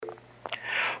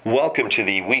Welcome to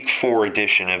the Week 4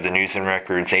 edition of the News and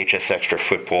Records HSXtra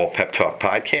Football Pep Talk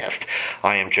Podcast.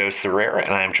 I am Joe Sirera,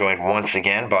 and I am joined once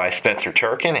again by Spencer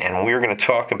Turkin, and we're going to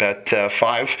talk about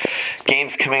 5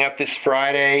 games coming up this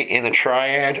Friday in the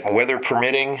Triad, weather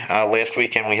permitting. Last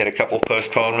weekend we had a couple of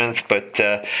postponements, but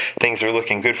things are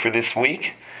looking good for this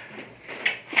week.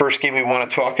 First game we want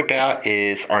to talk about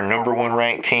is our number 1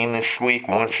 ranked team this week,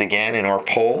 once again in our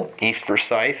poll, East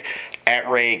Forsyth at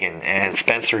Reagan. And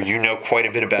Spencer, you know quite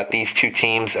a bit about these two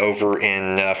teams over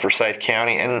in Forsyth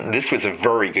County, and this was a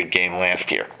very good game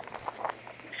last year.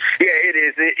 Yeah, it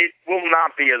is. It will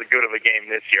not be as good of a game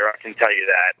this year, I can tell you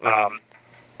that.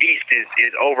 East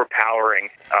is overpowering.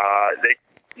 They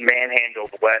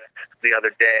manhandled West the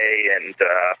other day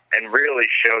and really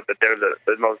showed that they're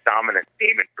the most dominant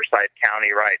team in Forsyth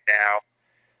County right now.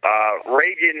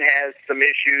 Reagan has some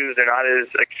issues. They're not as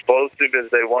explosive as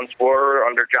they once were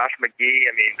under Josh McGee.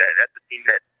 I mean, that's a team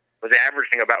that was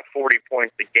averaging about 40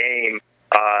 points a game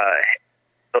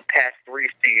the past 3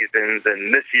 seasons,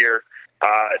 and this year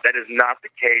that is not the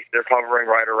case. They're hovering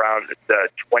right around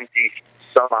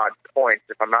 20-some-odd points,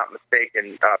 if I'm not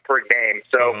mistaken, per game.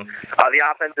 So the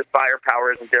offensive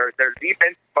firepower isn't there. Their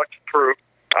defense is much improved.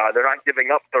 They're not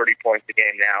giving up 30 points a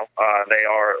game now. They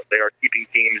are keeping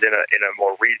teams in a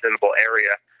more reasonable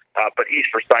area. But East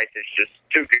Forsyth is just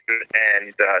too good.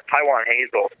 And Taiwan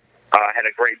Hazel had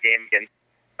a great game against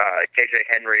KJ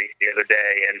Henry the other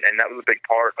day, and that was a big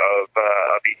part of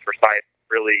East Forsyth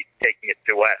really taking it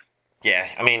to West. Yeah,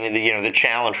 I mean, the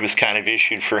challenge was kind of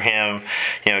issued for him,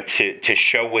 to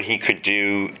show what he could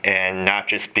do and not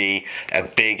just be a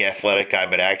big athletic guy,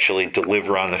 but actually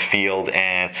deliver on the field.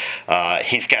 And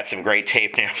he's got some great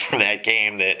tape now from that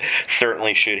game that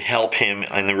certainly should help him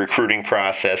in the recruiting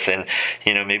process. And,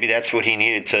 maybe that's what he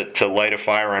needed to light a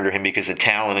fire under him, because the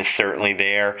talent is certainly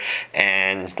there.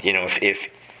 And,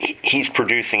 if he's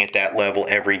producing at that level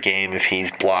every game, if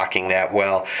he's blocking that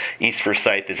well, East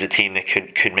Forsyth is a team that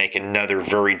could make another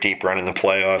very deep run in the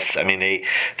playoffs. I mean,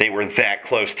 they were that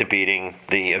close to beating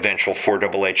the eventual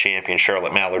 4AA champion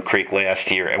Charlotte Mallard Creek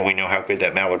last year, and we know how good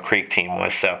that Mallard Creek team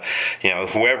was. So,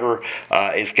 whoever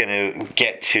is going to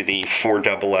get to the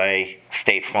 4AA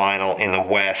state final in the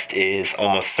West is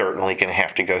almost certainly going to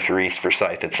have to go through East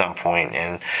Forsyth at some point.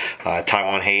 And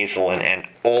Taiwan Hazel and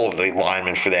all of the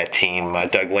linemen for that team,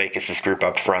 Doug Lakis' group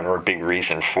up front, are a big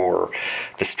reason for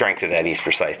the strength of that East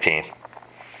Forsyth team.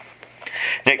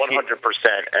 100%,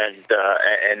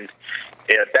 and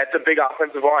that's a big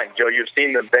offensive line, Joe. You've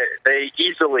seen them; they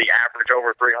easily average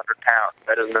over 300 pounds.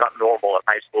 That is not normal in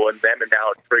high school, and them and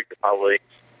Mallard Creek are probably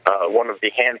one of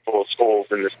the handful of schools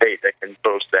in the state that can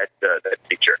boast that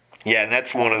feature. Yeah, and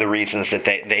that's one of the reasons that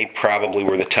they probably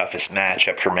were the toughest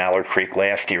matchup for Mallard Creek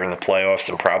last year in the playoffs,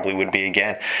 and probably would be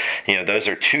again. Those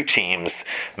are two teams,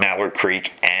 Mallard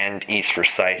Creek and East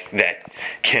Forsyth, that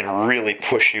can really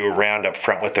push you around up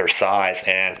front with their size.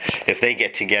 And if they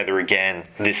get together again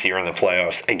this year in the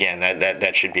playoffs, again,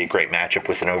 that should be a great matchup. It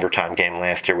was an overtime game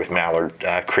last year with Mallard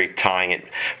Creek tying it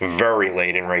very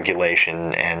late in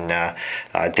regulation and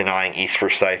denying East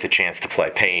Forsyth a chance to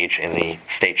play Page in the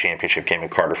state championship game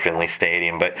at Carter Finley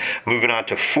Stadium. But moving on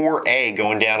to 4A,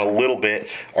 going down a little bit,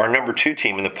 our number 2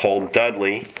 team in the poll,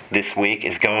 Dudley, this week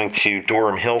is going to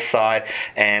Durham Hillside.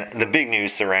 And the big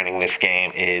news surrounding this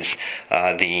game is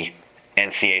the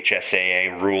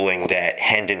NCHSAA ruling that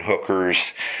Hendon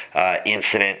Hooker's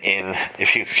incident in,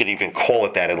 if you could even call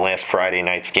it that, in last Friday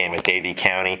night's game at Davie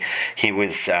County. He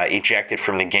was ejected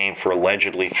from the game for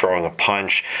allegedly throwing a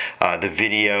punch. The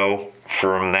video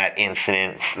from that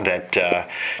incident that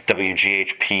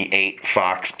WGHP 8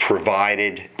 Fox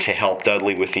provided to help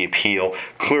Dudley with the appeal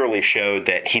clearly showed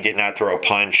that he did not throw a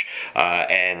punch,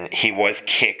 and he was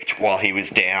kicked while he was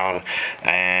down,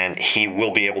 and he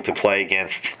will be able to play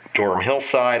against Durham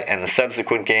Hillside. And the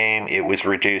subsequent game, it was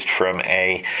reduced from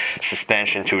a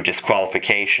suspension to a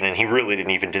disqualification, and he really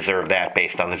didn't even deserve that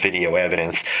based on the video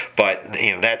evidence. But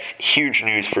that's huge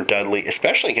news for Dudley,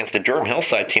 especially against the Durham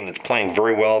Hillside team that's playing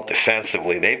very well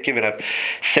defensively. They've given up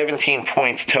 17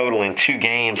 points total in 2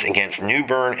 games against New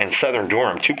Bern and Southern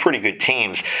Durham, 2 pretty good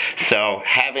teams. So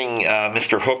having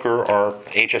Mr. Hooker, our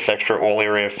HSXtra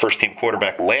All-Area first-team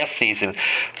quarterback last season,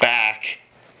 back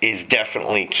is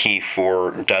definitely key for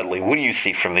Dudley. What do you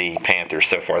see from the Panthers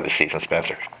so far this season,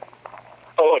 Spencer?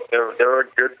 Oh, look, they're a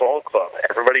good ball club.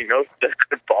 Everybody knows they're a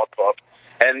good ball club.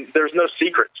 And there's no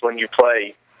secrets when you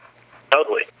play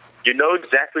Dudley. You know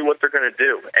exactly what they're going to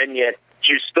do, and yet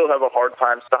you still have a hard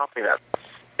time stopping them.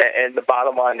 And the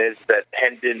bottom line is that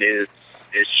Hendon is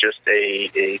just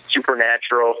a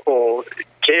supernatural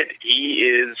kid. He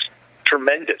is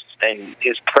tremendous, and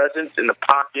his presence in the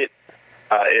pocket,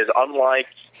 is unlike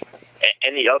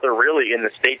any other really in the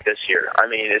state this year. I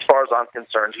mean, as far as I'm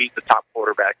concerned, he's the top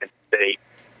quarterback in the state,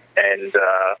 and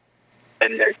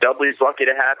Dudley's lucky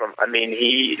to have him. I mean,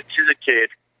 he's a kid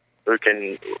who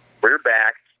can rear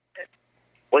back,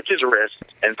 flick his wrist,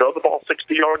 and throw the ball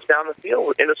 60 yards down the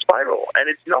field in a spiral, and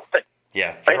it's nothing.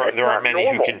 Yeah, there aren't many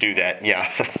who can do that.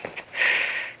 Yeah.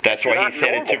 That's why he's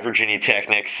headed to Virginia Tech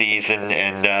next season,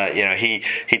 and he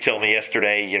told me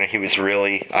yesterday, he was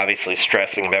really obviously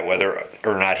stressing about whether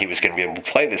or not he was going to be able to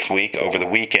play this week over the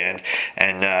weekend,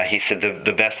 and he said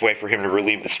the best way for him to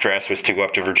relieve the stress was to go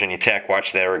up to Virginia Tech,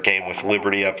 watch their game with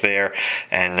Liberty up there,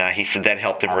 and he said that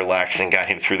helped him relax and got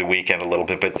him through the weekend a little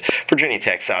bit. But Virginia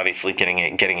Tech's obviously getting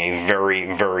a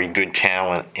very, very good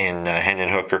talent in Hendon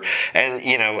Hooker, and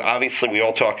obviously we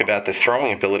all talk about the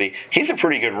throwing ability. He's a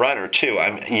pretty good runner too.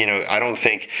 I don't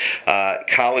think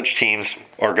college teams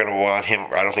are going to want him.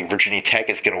 I don't think Virginia Tech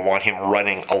is going to want him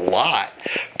running a lot,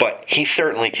 but he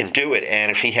certainly can do it.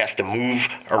 And if he has to move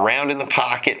around in the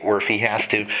pocket, or if he has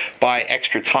to buy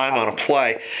extra time on a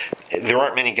play, there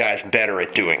aren't many guys better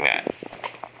at doing that.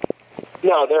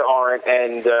 No, there aren't,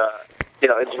 and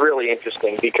it's really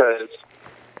interesting because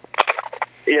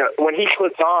when he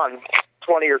puts on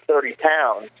 20 or 30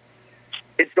 pounds,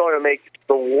 it's going to make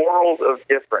the world of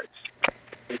difference.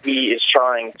 He is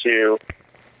trying to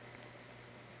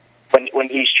when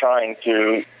he's trying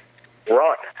to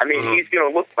run. I mean, he's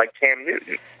going to look like Cam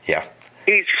Newton. Yeah,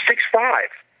 he's 6'5",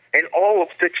 and all of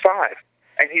 6'5",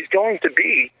 and he's going to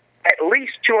be at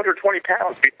least 220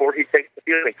 pounds before he takes the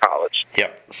field in college.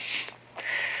 Yep.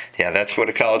 Yeah, that's what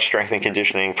a college strength and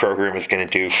conditioning program is going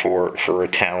to do for a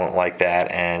talent like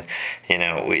that. And,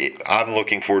 I'm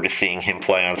looking forward to seeing him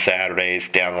play on Saturdays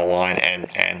down the line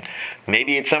and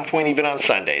maybe at some point even on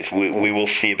Sundays. We will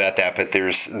see about that. But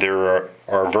there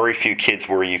are very few kids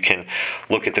where you can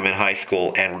look at them in high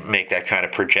school and make that kind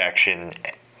of projection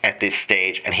at this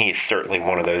stage, and he is certainly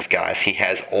one of those guys. He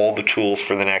has all the tools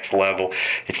for the next level.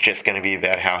 It's just going to be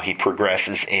about how he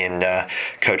progresses in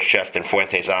Coach Justin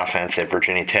Fuente's offense at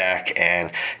Virginia Tech,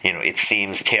 and it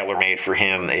seems tailor-made for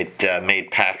him. It made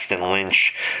Paxton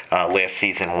Lynch last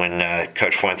season when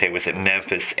Coach Fuente was at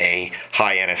Memphis a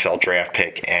high NFL draft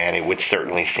pick, and it would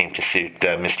certainly seem to suit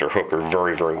Mr. Hooker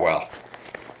very, very well.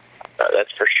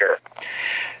 That's for sure.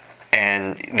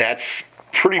 And that's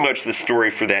pretty much the story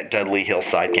for that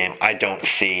Dudley-Hillside game. I don't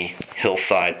see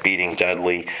Hillside beating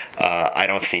Dudley. I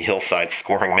don't see Hillside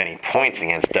scoring many points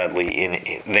against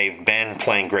Dudley. They've been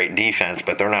playing great defense,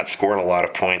 but they're not scoring a lot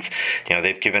of points.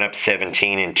 They've given up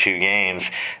 17 in 2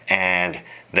 games, and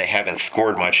they haven't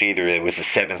scored much either. It was a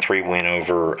 7-3 win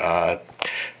over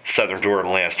Southern Durham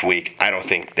last week. I don't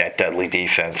think that Dudley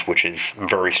defense, which is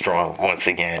very strong once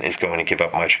again, is going to give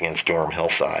up much against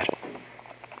Durham-Hillside.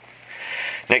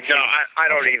 No, I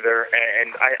don't either,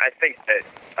 and I think that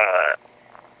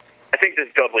I think this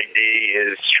Dudley D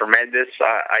is tremendous.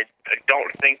 I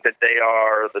don't think that they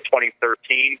are the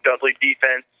 2013 Dudley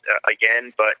defense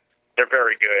again, but they're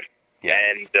very good. Yeah.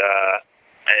 And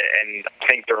I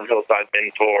think Durham Hillside's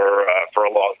been for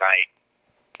a long night.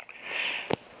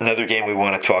 Another game we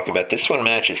want to talk about. This one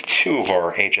matches 2 of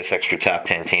our HSXtra top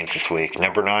 10 teams this week.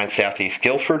 Number 9, Southeast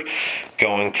Guilford,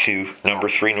 going to number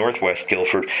 3, Northwest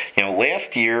Guilford.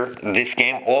 Last year, this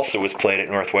game also was played at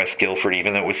Northwest Guilford,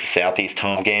 even though it was a Southeast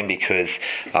home game, because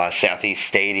Southeast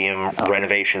Stadium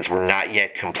renovations were not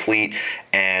yet complete.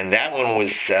 And that one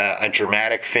was a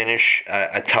dramatic finish,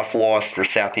 a tough loss for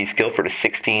Southeast Guilford, a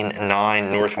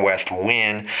 16-9 Northwest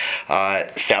win.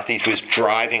 Southeast was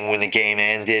driving when the game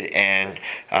ended and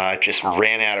just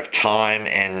ran out of time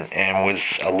and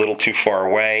was a little too far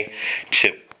away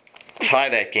to tie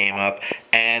that game up.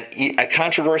 And a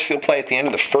controversial play at the end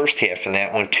of the first half in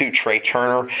that one, too. Trey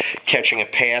Turner catching a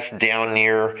pass down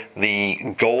near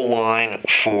the goal line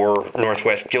for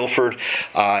Northwest Guilford.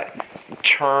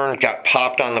 Turn got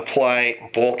popped on the play.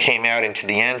 Ball came out into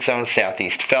the end zone.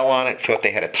 Southeast fell on it, thought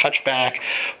they had a touchback,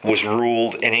 was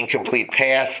ruled an incomplete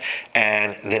pass.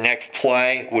 And the next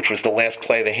play, which was the last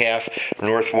play of the half,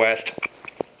 Northwest,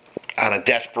 on a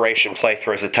desperation play,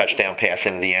 throws a touchdown pass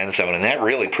into the end zone, and that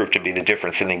really proved to be the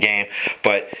difference in the game.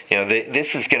 But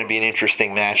this is going to be an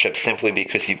interesting matchup simply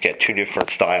because you've got 2 different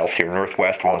styles here.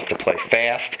 Northwest wants to play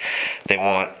fast. They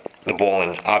want the ball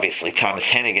in, obviously, Thomas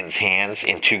Hennigan's hands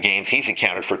in 2 games. He's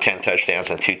accounted for 10 touchdowns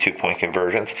and 2 two-point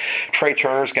conversions. Trey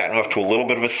Turner's gotten off to a little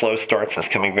bit of a slow start since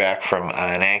coming back from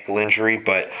an ankle injury,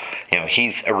 but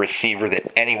he's a receiver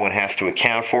that anyone has to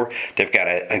account for. They've got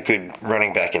a good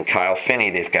running back in Kyle Finney.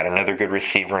 They've got another good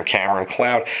receiver in Cameron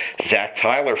Cloud. Zach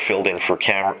Tyler filled in for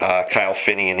Kyle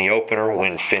Finney in the opener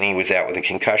when Finney was out with a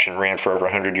concussion, ran for over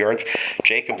 100 yards.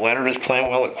 Jacob Leonard is playing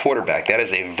well at quarterback. That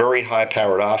is a very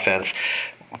high-powered offense.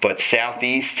 But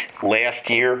Southeast last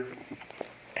year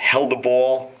held the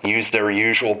ball, used their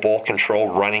usual ball control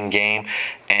running game,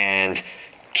 and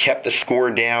kept the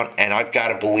score down, and I've got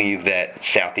to believe that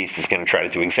Southeast is going to try to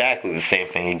do exactly the same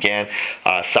thing again.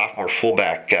 Sophomore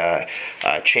fullback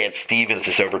Chad Stevens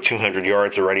is over 200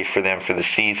 yards already for them for the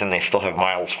season. They still have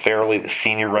Miles Fairley, the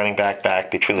senior running back.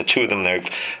 Between the two of them, they've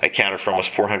accounted for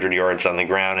almost 400 yards on the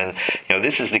ground. And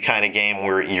this is the kind of game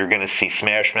where you're going to see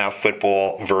smash mouth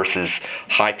football versus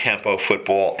high tempo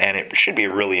football, and it should be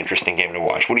a really interesting game to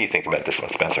watch. What do you think about this one,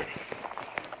 Spencer?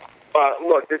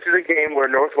 Look, this is a game where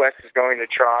Northwest is going to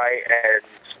try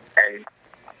and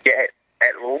get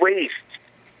at least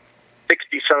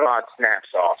 60-some-odd snaps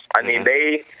off. I mean,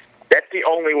 that's the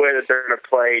only way that they're going to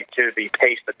play to the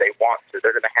pace that they want to.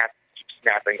 They're going to have to keep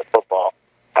snapping the football.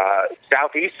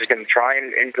 Southeast is going to try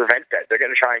and prevent that. They're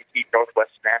going to try and keep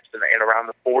Northwest snaps in around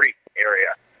the 40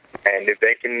 area. And if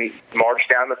they can march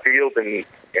down the field and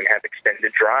have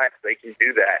extended drives, they can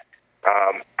do that.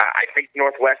 I think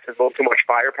Northwest has a little too much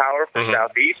firepower for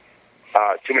Southeast,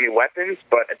 too many weapons,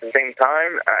 but at the same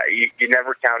time, you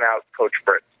never count out Coach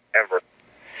Fritz, ever.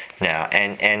 Now,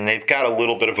 and they've got a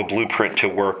little bit of a blueprint to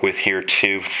work with here,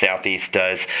 too. Southeast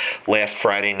does. Last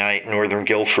Friday night, Northern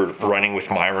Guilford running with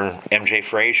Myron M.J.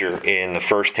 Frazier in the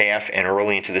first half and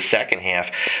early into the second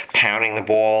half, pounding the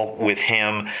ball with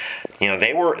him.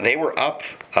 They were up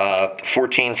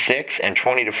 14-6 and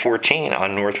 20-14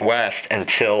 on Northwest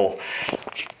until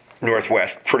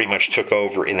Northwest pretty much took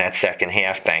over in that second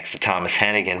half thanks to Thomas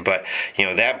Hennigan. But,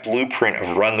 that blueprint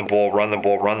of run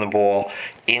the ball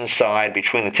inside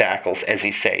between the tackles, as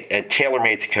you say,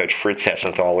 tailor-made to Coach Fritz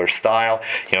Hessenthaler's style.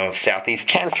 Southeast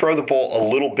can throw the ball a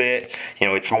little bit.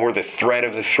 It's more the threat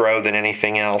of the throw than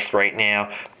anything else right now.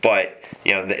 But,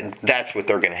 that's what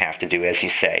they're going to have to do, as you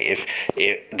say.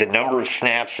 If the number of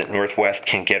snaps that Northwest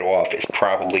can get off is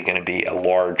probably going to be a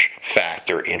large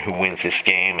factor in who wins this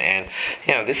game. And,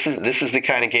 this is the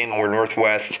kind of game where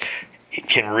Northwest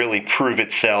can really prove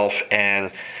itself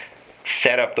and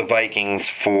set up the Vikings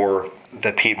for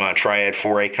the Piedmont Triad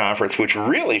 4A Conference, which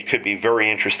really could be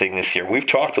very interesting this year. We've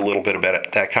talked a little bit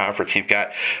about that conference. You've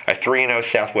got a 3-0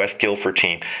 Southwest Guilford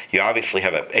team. You obviously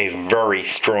have a very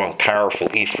strong,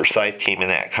 powerful East Forsyth team in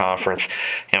that conference.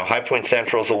 High Point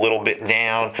Central's a little bit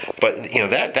down, but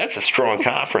that's a strong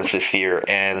conference this year,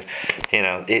 and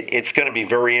it's going to be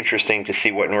very interesting to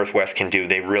see what Northwest can do.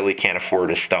 They really can't afford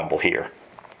to stumble here.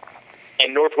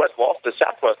 And Northwest lost to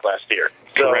Southwest last year.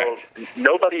 So Correct.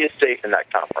 Nobody is safe in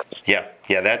that conference. Yeah,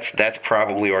 that's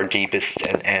probably our deepest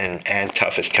and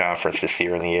toughest conference this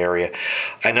year in the area.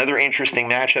 Another interesting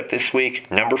matchup this week,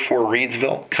 number 4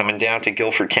 Reedsville coming down to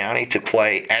Guilford County to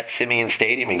play at Simeon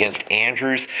Stadium against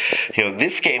Andrews.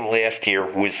 This game last year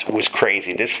was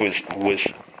crazy. This was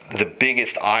the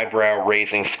biggest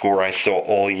eyebrow-raising score I saw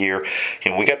all year.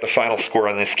 We got the final score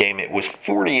on this game. It was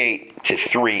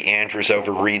 48-3, Andrews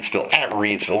over Reedsville at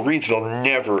Reedsville. Reedsville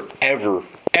never, ever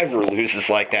loses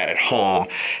like that at home.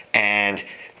 And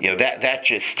that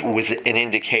just was an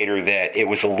indicator that it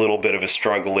was a little bit of a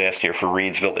struggle last year for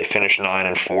Reedsville. They finished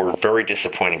 9-4. Very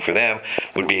disappointing for them.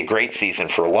 Would be a great season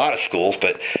for a lot of schools,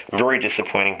 but very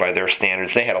disappointing by their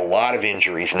standards. They had a lot of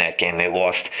injuries in that game. They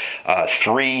lost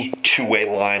 3 two-way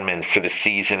linemen for the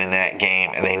season in that game,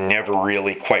 and they never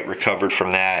really quite recovered from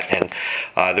that. And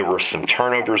there were some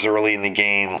turnovers early in the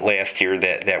game last year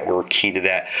that were key to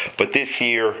that. But this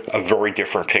year, a very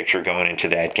different picture going into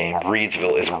that game.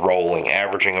 Reedsville is rolling,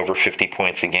 averaging over 50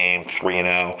 points a game,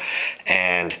 3-0,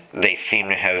 and they seem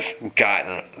to have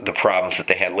gotten the problems that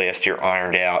they had last year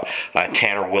ironed out.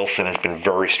 Tanner Wilson has been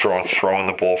very strong throwing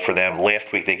the ball for them.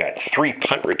 Last week they got 3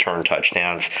 punt return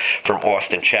touchdowns from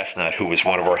Austin Chestnut, who was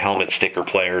one of our helmet sticker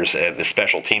players, the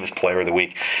special teams player of the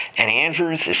week. And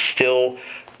Andrews is still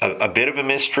a bit of a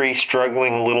mystery,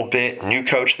 struggling a little bit. New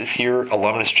coach this year,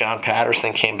 alumnus John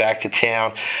Patterson, came back to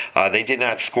town. They did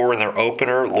not score in their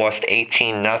opener, lost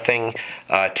 18-0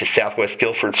 to Southwest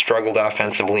Guilford, struggled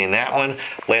offensively in that one.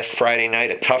 Last Friday night,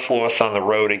 a tough loss on the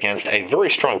road against a very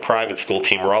strong private school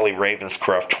team, Raleigh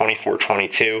Ravenscroft,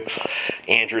 24-22.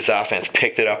 Andrews' offense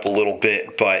picked it up a little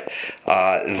bit, but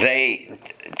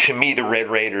to me, the Red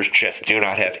Raiders just do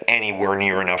not have anywhere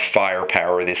near enough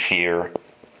firepower this year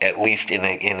at least in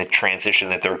the transition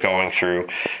that they're going through,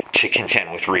 to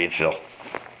contend with Reidsville.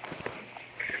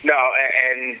 No,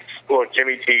 and look,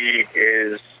 Jimmy T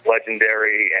is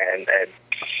legendary, and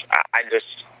I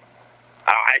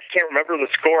can't remember the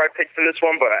score I picked for this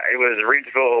one, but it was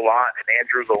Reidsville a lot and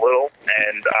Andrews a little,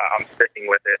 and I'm sticking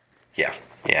with it. Yeah,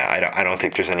 I don't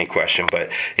think there's any question,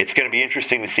 but it's going to be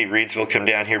interesting to see Reidsville come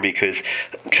down here, because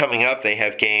coming up they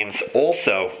have games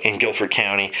also in Guilford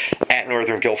County, at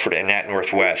Northern Guilford and at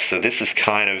Northwest. So this is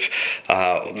kind of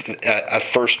a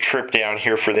first trip down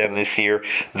here for them this year.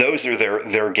 Those are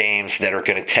their games that are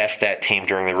going to test that team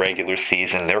during the regular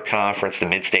season. Their conference, the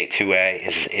Mid-State 2A,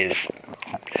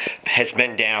 has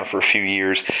been down for a few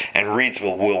years, and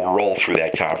Reidsville will roll through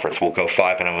that conference. We'll go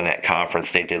 5-0 in that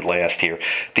conference. They did last year.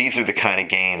 These are the kind of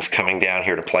games coming down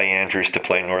here to play Andrews, to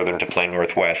play Northern, to play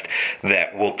Northwest,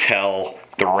 that will tell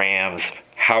the Rams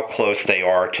how close they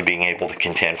are to being able to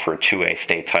contend for a 2A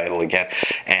state title again,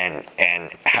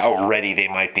 and how ready they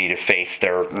might be to face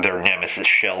their nemesis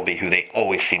Shelby, who they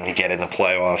always seem to get in the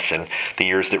playoffs. And the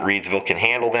years that Reidsville can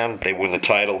handle them, they win the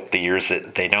title. The years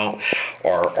that they don't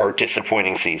are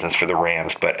disappointing seasons for the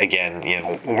Rams. But again,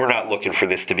 we're not looking for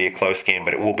this to be a close game,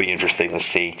 but it will be interesting to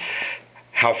see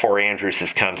how far Andrews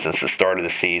has come since the start of the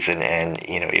season, and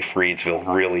if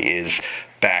Reidsville really is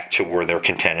back to where they're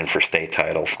contending for state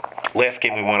titles. Last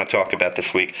game we want to talk about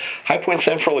this week, High Point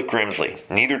Central at Grimsley.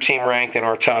 Neither team ranked in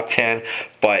our top 10,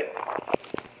 but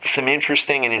some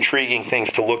interesting and intriguing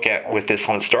things to look at with this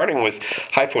one, starting with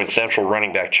High Point Central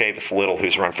running back Chavis Little,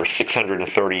 who's run for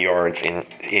 630 yards in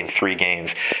 3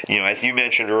 games. As you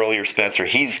mentioned earlier, Spencer,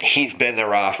 he's been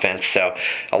their offense, so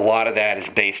a lot of that is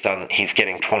based on he's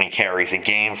getting 20 carries a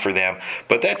game for them,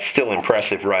 but that's still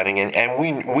impressive running, and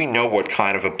we know what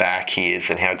kind of a back he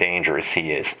is and how dangerous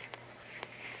he is.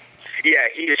 Yeah,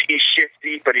 he's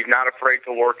shifty, but he's not afraid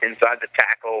to work inside the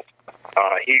tackle.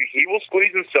 He will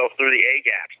squeeze himself through the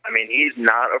A-gaps. I mean, he's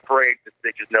not afraid to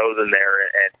stick his nose in there,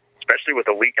 and especially with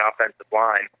a weak offensive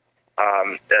line.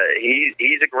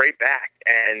 He's a great back,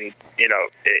 and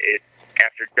it's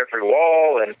after Jeffrey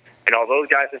Wall and all those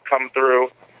guys have come through.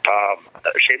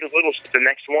 Chavis Little's the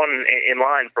next one in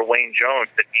line for Wayne Jones,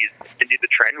 and he's continued the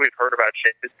trend we've heard about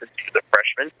Chavis since he was a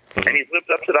freshman, and he's lived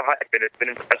up to the hype, and it's been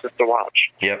impressive to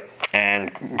watch. Yep.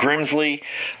 And Grimsley,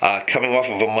 coming off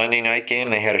of a Monday night game,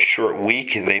 they had a short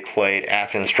week. They played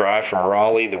Athens Drive from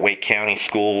Raleigh. The Wake County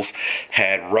schools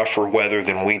had rougher weather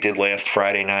than we did last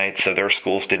Friday night, so their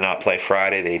schools did not play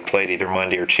Friday. They played either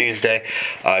Monday or Tuesday.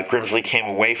 Grimsley came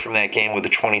away from that game with a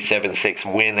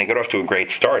 27-6 win. They got off to a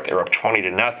great start. They were up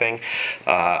 20-0.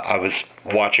 I was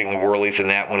watching the Whirlies in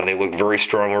that one, and they looked very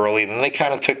strong early. And then they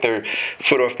kind of took their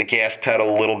foot off the gas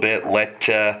pedal a little bit, let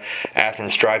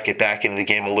Athens Drive get back into the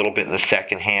game a little bit in the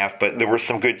second half. But there were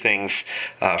some good things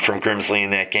from Grimsley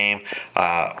in that game.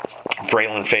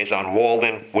 Braylon Faison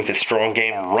Walden with a strong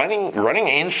game, running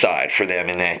inside for them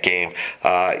in that game,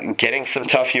 getting some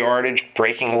tough yardage,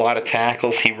 breaking a lot of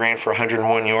tackles. He ran for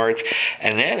 101 yards.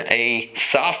 And then a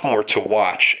sophomore to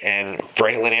watch, and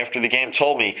Braylon after the game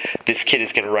told me this kid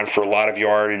is going to run for a lot of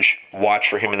yardage. Watch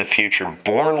for him in the future.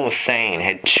 Bourne Lassane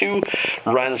had 2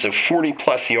 runs of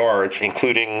 40-plus yards,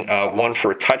 including one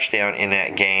for a touchdown in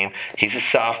that game. He's a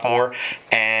sophomore,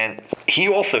 and he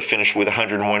also finished with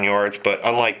 101 yards, but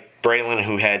unlike Braylon,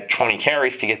 who had 20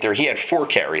 carries to get there, he had 4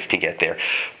 carries to get there.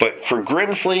 But for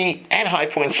Grimsley and High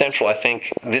Point Central, I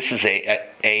think this is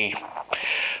a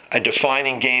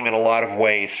defining game in a lot of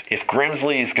ways. If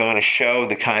Grimsley is going to show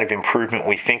the kind of improvement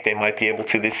we think they might be able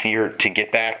to this year, to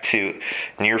get back to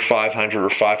near 500 or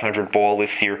 500 ball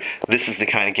this year, this is the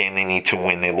kind of game they need to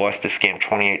win. They lost this game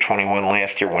 28-21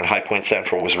 last year when High Point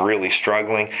Central was really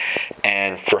struggling.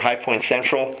 And for High Point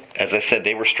Central, as I said,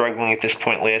 they were struggling at this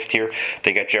point last year.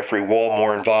 They got Jeffrey Wall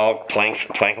more involved, playing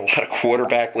a lot of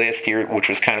quarterback last year, which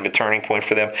was kind of a turning point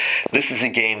for them. This is a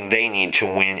game they need to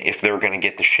win if they're going to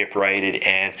get the ship righted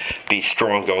and be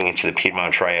strong going into the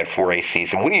Piedmont Triad 4A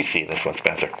season. What do you see in this one,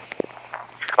 Spencer?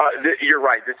 You're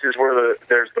right. This is where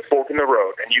there's the fork in the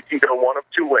road, and you can go one of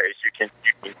 2 ways. You can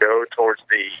go towards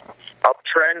the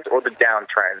uptrend or the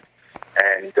downtrend.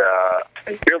 And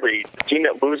really, the team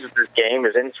that loses this game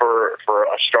is in for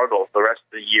a struggle the rest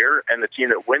of the year, and the team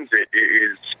that wins it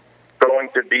is going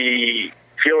to be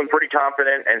feeling pretty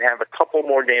confident and have a couple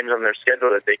more games on their schedule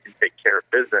that they can take care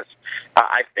of business.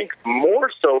 I think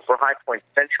more so for High Point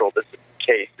Central, this is the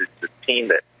case. It's a team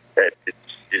that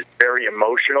is very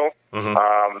emotional.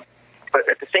 Mm-hmm. But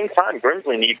at the same time,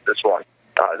 Grimsley needs this one.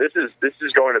 This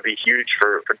is going to be huge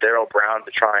for Darryl Brown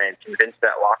to try and convince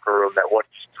that locker room that what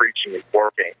he's preaching is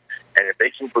working. And if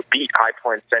they can beat High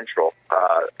Point Central,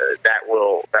 that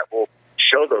will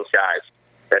show those guys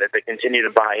that that if they continue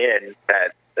to buy in,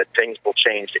 that things will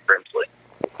change at Grimsley.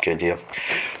 Good deal.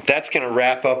 That's going to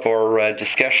wrap up our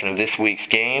discussion of this week's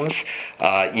games.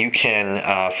 You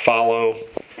can follow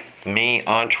me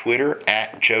on Twitter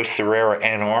at Joe Sirera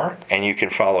NR, and you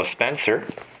can follow Spencer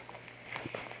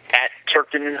at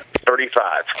Turkin35.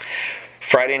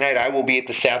 Friday night, I will be at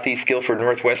the Southeast Guilford,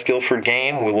 Northwest Guilford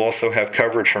game. We'll also have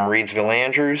coverage from Reedsville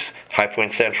Andrews, High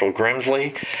Point Central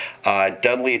Grimsley,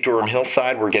 Dudley at Durham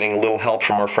Hillside. We're getting a little help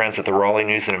from our friends at the Raleigh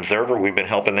News and Observer. We've been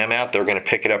helping them out. They're going to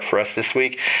pick it up for us this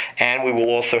week. And we will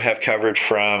also have coverage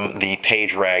from the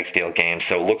Page Ragsdale game.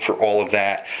 So look for all of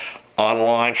that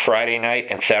online Friday night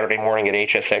and Saturday morning at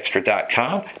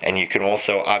hsxtra.com. And you can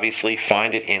also obviously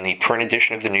find it in the print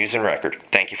edition of the News and Record.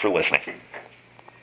 Thank you for listening.